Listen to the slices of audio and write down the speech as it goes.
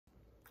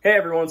Hey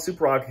everyone,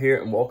 Super Rock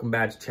here, and welcome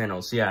back to the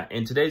channel. So yeah,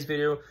 in today's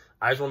video,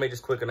 I just want to make this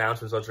quick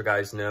announcement to let you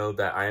guys know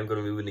that I am going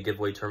to be moving the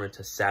giveaway tournament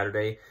to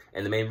Saturday.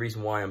 And the main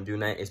reason why I'm doing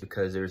that is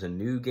because there's a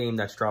new game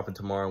that's dropping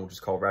tomorrow, which is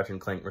called Ratchet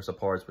 & Clank Rift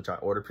Apart, which I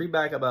ordered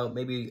pre-back about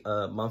maybe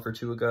a month or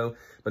two ago.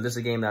 But this is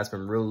a game that's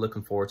been really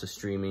looking forward to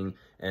streaming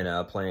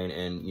and playing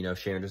and, you know,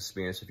 sharing this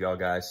experience with y'all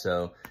guys.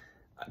 So,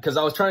 because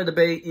I was trying to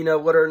debate, you know,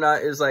 whether or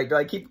not is like, do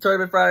I keep the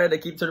tournament Friday, do I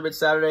keep the tournament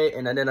Saturday?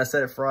 And then I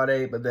said it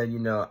Friday, but then, you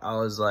know, I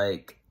was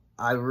like,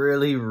 I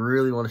really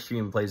want to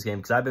stream and play this game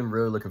because I've been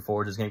really looking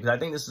forward to this game because I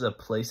think this is a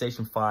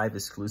PlayStation 5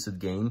 exclusive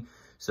game.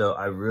 So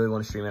I really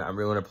want to stream it. I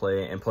really want to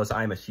play it. And plus,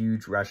 I'm a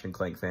huge Ratchet &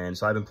 Clank fan.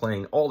 So I've been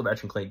playing all the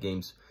Ratchet & Clank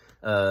games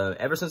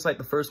ever since like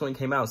the first one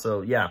came out.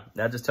 So yeah,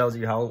 that just tells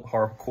you how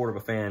hardcore of a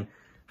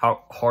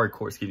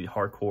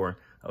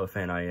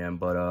fan I am.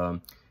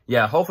 But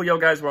yeah, hopefully y'all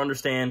guys will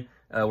understand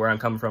where I'm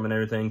coming from and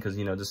everything because,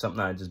 you know, just something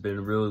I've just been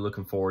really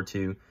looking forward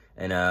to.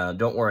 And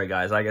don't worry,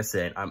 guys. Like I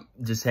said, I'm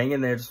just hanging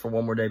there just for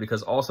one more day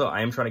because also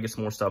I am trying to get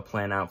some more stuff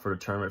planned out for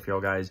the tournament for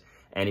y'all guys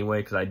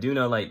anyway. Because I do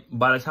know, like,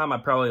 by the time I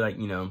probably, like,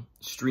 you know,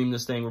 stream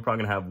this thing, we're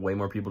probably going to have way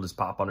more people just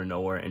pop out of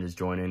nowhere and just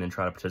join in and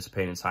try to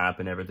participate and sign up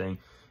and everything.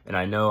 And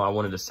I know I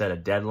wanted to set a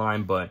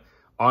deadline, but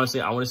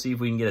honestly, I want to see if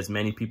we can get as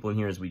many people in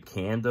here as we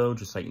can, though.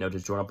 Just, like, you know,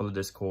 just join up on the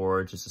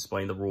Discord, just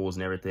explain the rules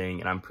and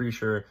everything. And I'm pretty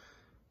sure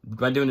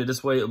by doing it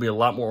this way, it'll be a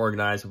lot more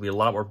organized, it'll be a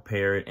lot more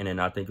prepared, and then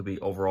I think it'll be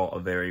overall a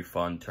very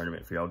fun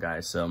tournament for y'all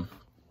guys. So,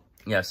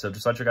 yeah, so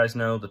just let you guys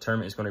know, the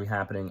tournament is going to be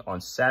happening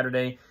on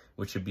Saturday,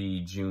 which should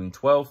be June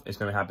 12th. It's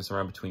going to happen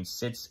somewhere between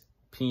 6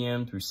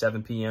 p.m. through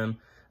 7 p.m.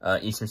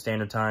 Eastern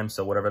Standard Time.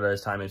 So whatever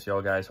that time is for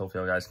y'all guys,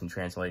 hopefully y'all guys can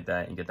translate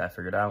that and get that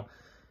figured out.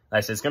 Like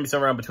I said, it's going to be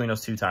somewhere around between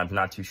those two times.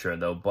 Not too sure,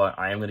 though, but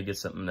I am going to get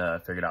something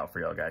figured out for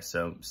y'all guys.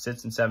 So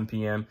 6 and 7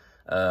 p.m.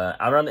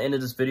 Around the end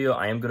of this video,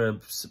 I am going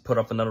to put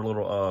up another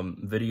little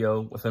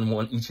video within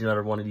each and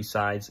every one of these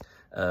sides,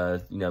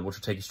 you know, which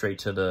will take you straight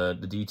to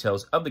the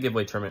details of the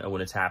giveaway tournament and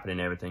when it's happening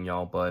and everything,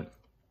 y'all. But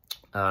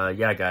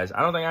yeah, guys,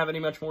 I don't think I have any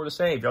much more to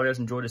say. If y'all guys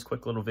enjoyed this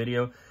quick little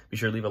video, be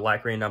sure to leave a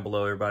like rating down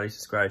below. Everybody,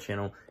 subscribe to the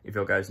channel if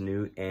y'all guys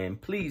new,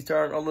 and please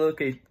turn on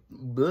the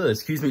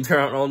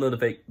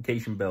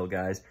notification bell,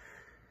 guys.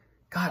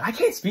 God, I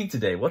can't speak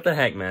today. What the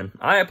heck, man?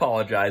 I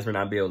apologize for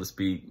not being able to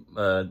speak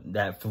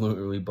that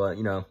fluently, but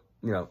you know,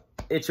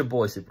 it's your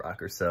boy Super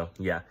Rocker. So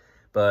yeah,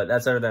 but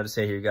that's everything I have to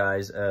say here,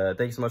 guys. Thank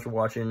you so much for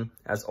watching.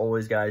 As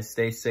always, guys,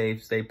 stay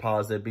safe, stay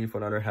positive, be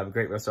fun under, have a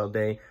great rest of the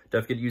day.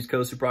 Don't forget to use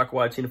code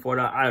SuperRocker for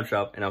item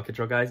shop, and I'll catch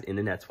y'all guys in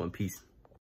the next one. Peace.